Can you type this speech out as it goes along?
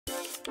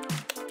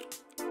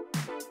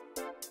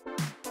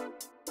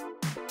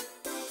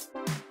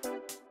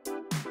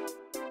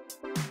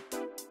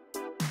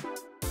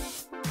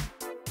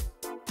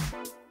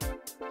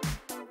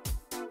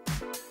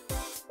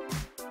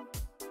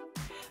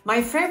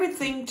My favorite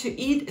thing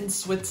to eat in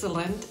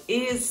Switzerland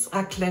is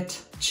raclette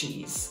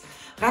cheese.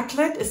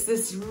 Raclette is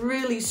this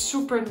really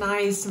super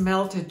nice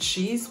melted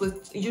cheese, which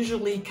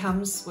usually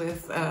comes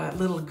with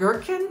little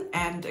gherkin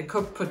and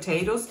cooked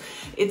potatoes.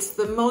 It's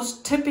the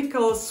most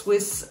typical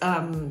Swiss,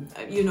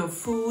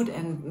 food,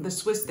 and the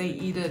Swiss, they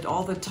eat it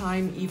all the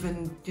time,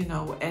 even,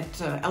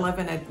 at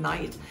 11 at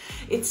night.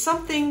 It's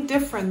something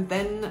different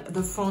than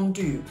the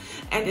fondue,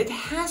 and it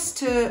has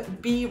to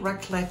be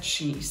raclette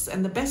cheese.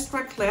 And the best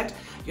raclette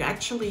you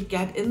actually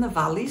get in the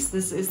valleys.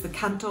 This is the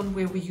canton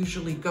where we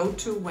usually go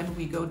to when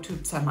we go to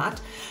Zermatt.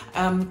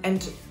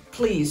 And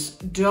please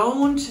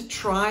don't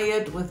try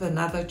it with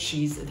another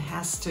cheese. It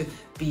has to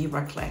be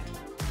raclette.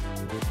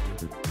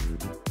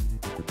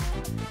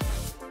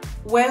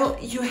 Well,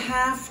 you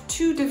have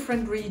two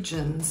different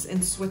regions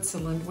in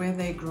Switzerland where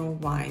they grow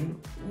wine.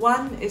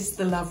 One is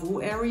the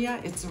Lavaux area,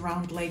 it's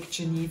around Lake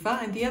Geneva,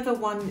 and the other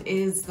one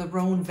is the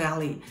Rhone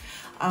Valley.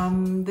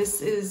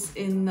 This is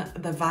in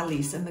the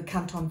valleys, in the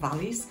canton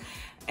valleys,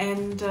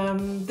 and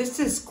this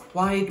is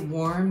quite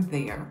warm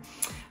there.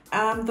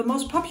 The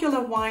most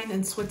popular wine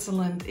in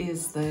Switzerland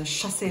is the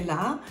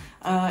Chasselas.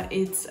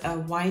 It's a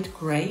white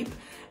grape.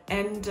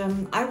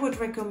 And I would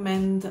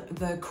recommend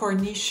the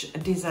Corniche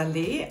des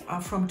Allées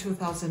from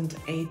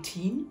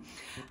 2018.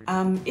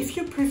 If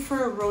you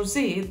prefer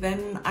rosé,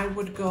 then I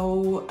would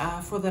go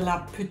for the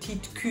La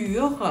Petite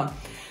Cure.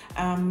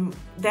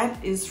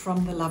 That is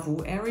from the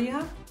Lavaux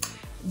area.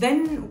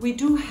 Then we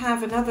do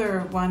have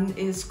another one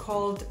is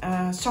called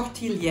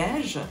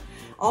Sortilège,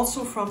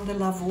 also from the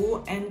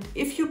Lavaux. And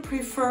if you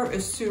prefer a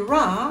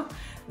Syrah,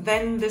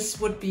 then this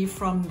would be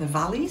from the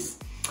valleys.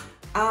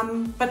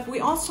 But we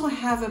also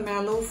have a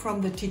Merlot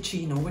from the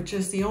Ticino, which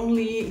is the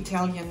only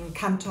Italian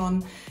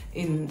canton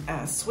in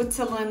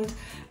Switzerland.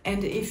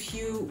 And if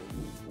you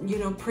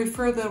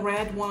prefer the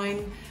red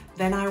wine,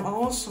 then I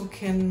also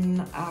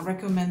can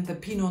recommend the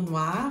Pinot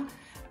Noir.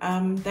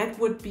 That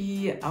would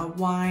be a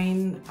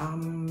wine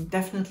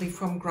definitely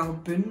from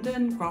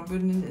Graubünden.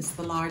 Graubünden is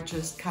the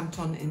largest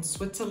canton in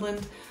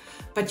Switzerland.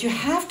 But you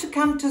have to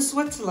come to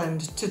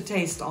Switzerland to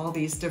taste all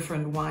these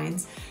different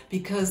wines,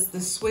 because the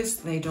Swiss,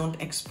 they don't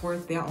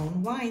export their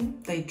own wine,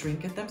 they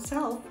drink it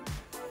themselves.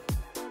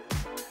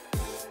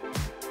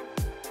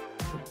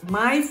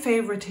 My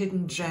favorite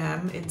hidden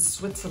gem in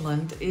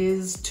Switzerland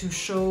is to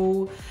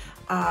show,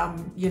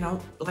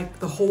 like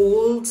the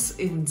holes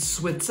in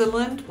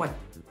Switzerland. What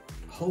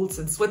holes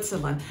in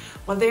Switzerland?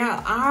 Well, there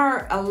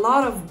are a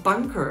lot of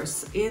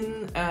bunkers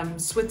in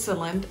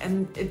Switzerland,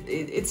 and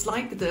it's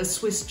like the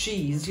Swiss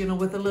cheese,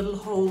 with the little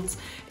holes,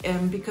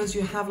 because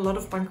you have a lot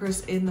of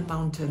bunkers in the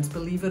mountains,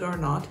 believe it or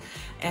not.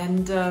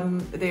 And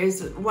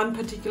there's one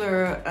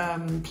particular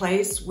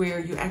place where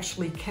you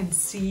actually can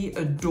see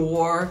a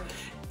door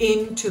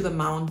into the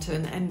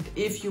mountain, and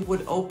if you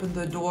would open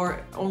the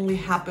door, only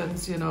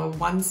happens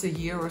once a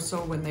year or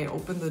so. When they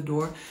open the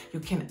door, you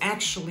can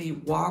actually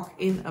walk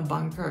in a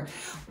bunker.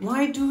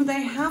 Why do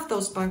they have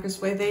those bunkers?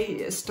 Where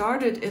they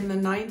started in the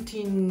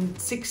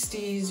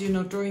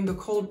 1960s, during the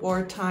Cold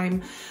War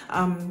time,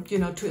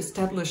 to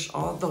establish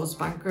all those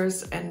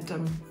bunkers,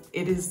 and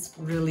it is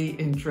really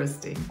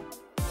interesting.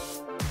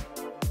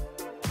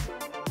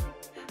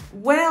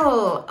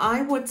 Well,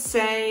 I would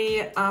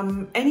say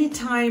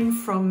anytime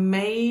from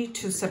May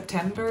to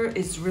September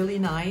is really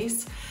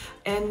nice.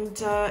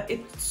 And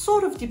it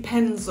sort of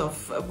depends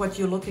of what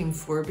you're looking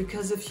for,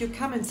 because if you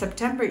come in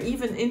September,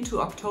 even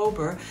into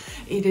October,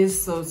 it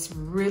is those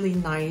really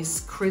nice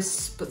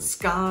crisp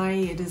sky.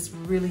 It is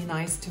really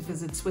nice to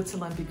visit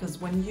Switzerland, because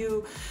when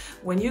you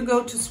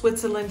go to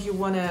Switzerland, you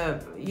want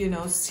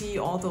to see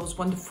all those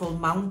wonderful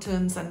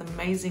mountains and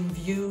amazing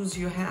views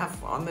you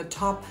have on the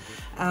top.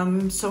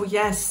 So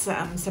yes,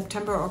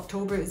 September,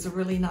 October is a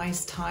really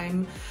nice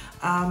time.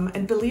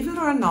 And believe it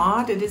or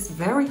not, it is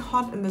very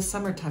hot in the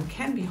summertime,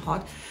 can be hot.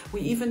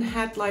 We even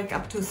had like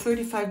up to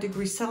 35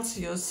 degrees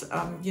Celsius,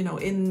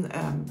 in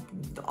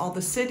all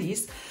the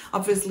cities.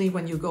 Obviously,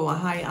 when you go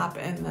high up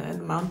in the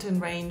mountain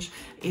range,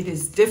 it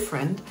is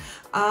different.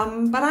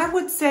 But I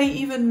would say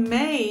even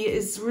May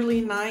is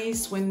really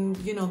nice when,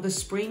 the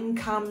spring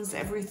comes,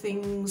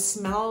 everything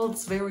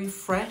smells very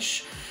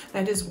fresh.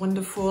 That is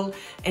wonderful.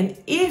 And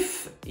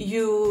if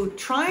you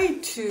try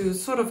to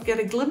sort of get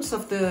a glimpse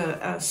of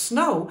the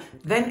snow,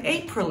 then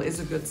April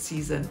is a good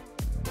season.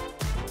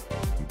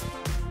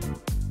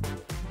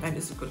 That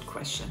is a good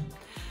question.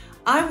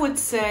 I would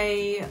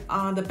say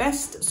the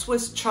best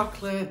Swiss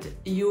chocolate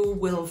you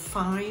will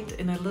find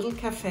in a little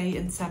cafe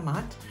in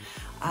Zermatt,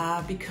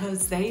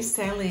 because they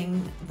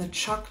selling the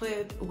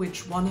chocolate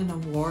which won an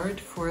award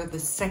for the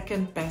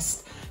second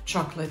best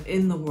chocolate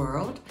in the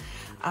world.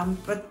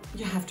 but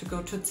you have to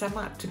go to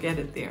Zermatt to get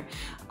it there.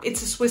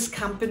 It's a Swiss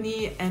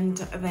company and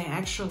they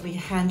actually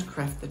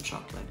handcraft the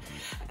chocolate.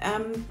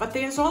 But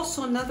there's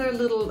also another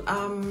little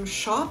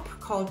shop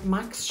called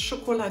Max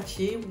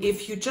Chocolatier.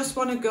 If you just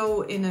want to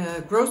go in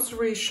a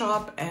grocery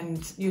shop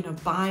and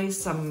buy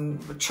some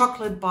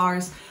chocolate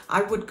bars,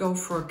 I would go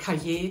for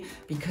Cailler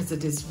because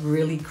it is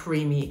really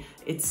creamy.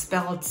 It's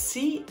spelled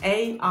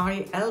C-A-I-L-L-E-R,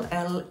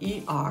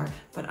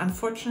 but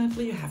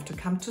unfortunately you have to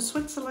come to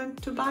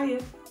Switzerland to buy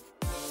it.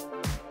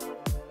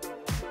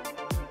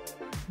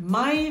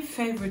 My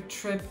favorite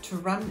trip to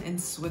run in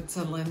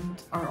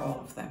Switzerland are all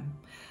of them.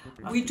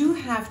 We do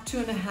have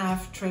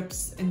 2.5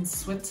 trips in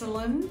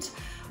Switzerland.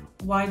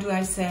 Why do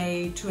I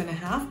say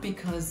 2.5?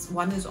 Because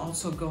one is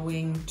also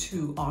going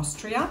to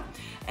Austria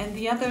and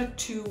the other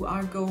 2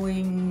 are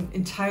going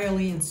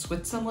entirely in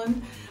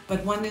Switzerland,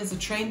 but one is a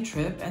train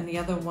trip and the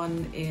other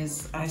one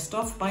is iced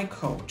off by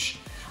coach.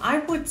 I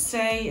would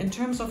say in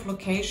terms of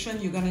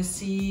location, you're going to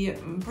see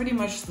pretty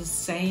much the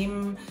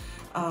same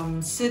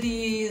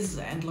cities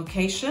and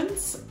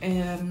locations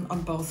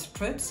on both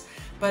trips.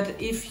 But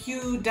if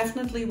you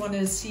definitely want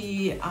to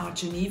see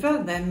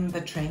Geneva, then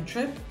the train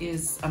trip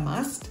is a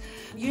must.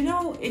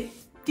 It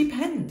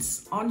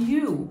depends on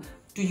you.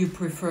 Do you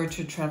prefer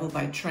to travel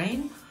by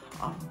train?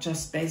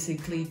 Just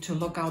basically to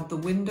look out the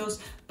windows,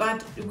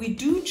 but we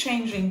do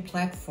changing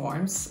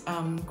platforms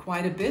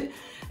quite a bit,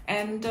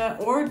 and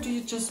or do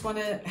you just want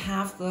to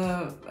have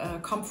the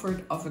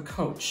comfort of a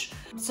coach?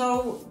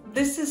 So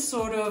this is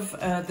sort of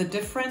the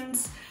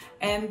difference.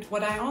 And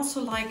what I also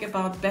like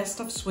about Best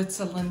of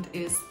Switzerland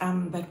is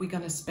that we're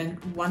going to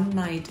spend one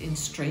night in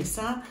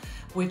Stresa,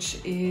 which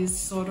is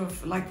sort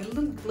of like a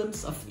little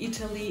glimpse of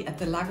Italy at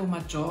the Lago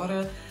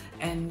Maggiore,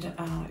 and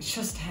it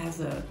just has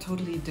a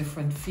totally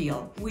different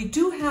feel. We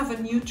do have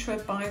a new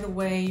trip, by the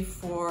way,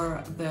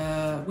 for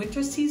the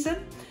winter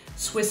season,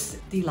 Swiss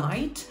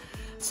Delight.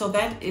 So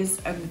that is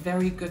a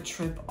very good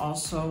trip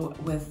also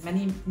with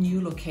many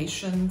new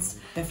locations,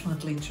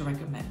 definitely to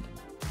recommend.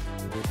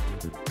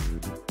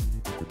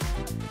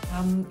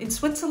 In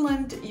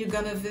Switzerland, you're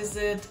gonna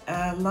visit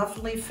a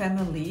lovely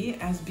family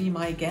as Be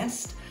My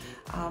Guest,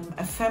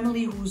 a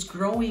family who's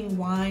growing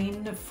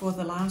wine for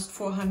the last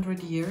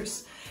 400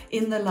 years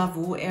in the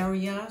Lavaux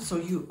area. So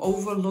you're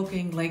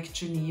overlooking Lake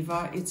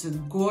Geneva. It's a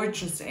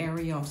gorgeous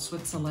area of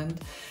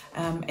Switzerland.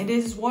 It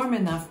is warm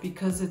enough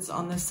because it's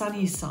on the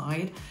sunny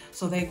side.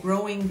 So they're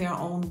growing their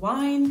own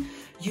wine.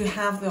 You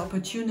have the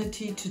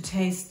opportunity to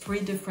taste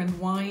 3 different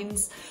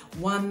wines.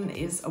 One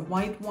is a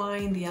white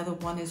wine, the other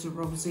one is a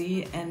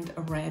rosé and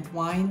a red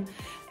wine.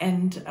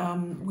 And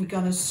we're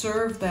gonna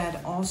serve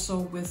that also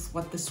with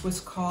what the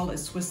Swiss call a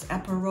Swiss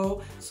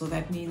apéro. So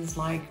that means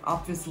like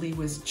obviously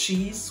with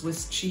cheese,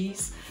 Swiss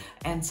cheese,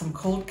 and some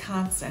cold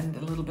cuts and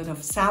a little bit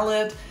of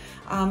salad.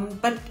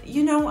 But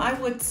I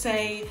would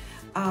say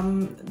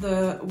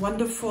the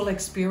wonderful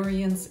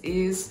experience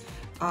is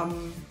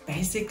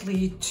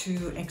basically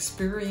to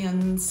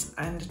experience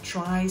and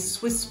try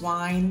Swiss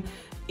wine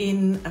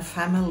in a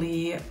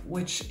family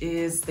which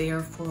is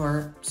there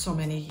for so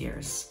many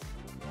years.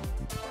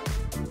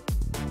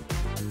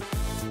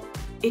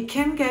 It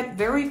can get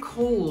very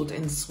cold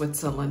in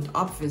Switzerland,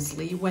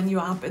 obviously, when you're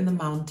up in the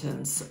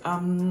mountains.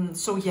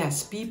 So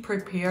yes, be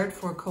prepared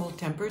for cold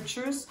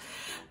temperatures,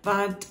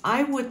 but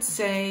I would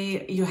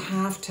say you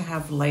have to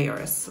have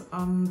layers.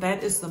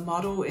 That is the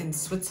motto in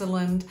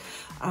Switzerland,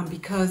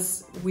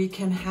 because we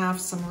can have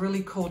some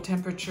really cold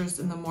temperatures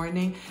in the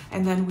morning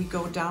and then we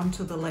go down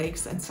to the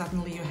lakes and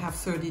suddenly you have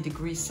 30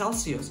 degrees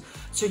Celsius.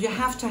 So you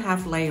have to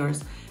have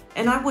layers.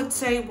 And I would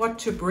say what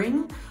to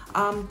bring.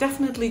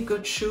 Definitely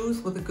good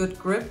shoes with a good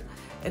grip,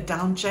 a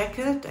down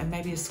jacket, and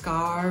maybe a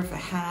scarf, a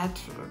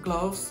hat,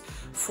 gloves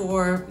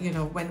for,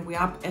 when we're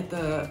up at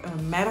the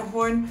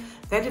Matterhorn.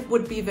 That it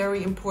would be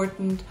very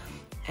important.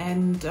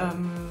 And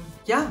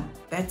yeah,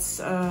 that's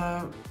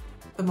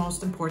the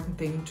most important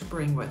thing to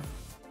bring with.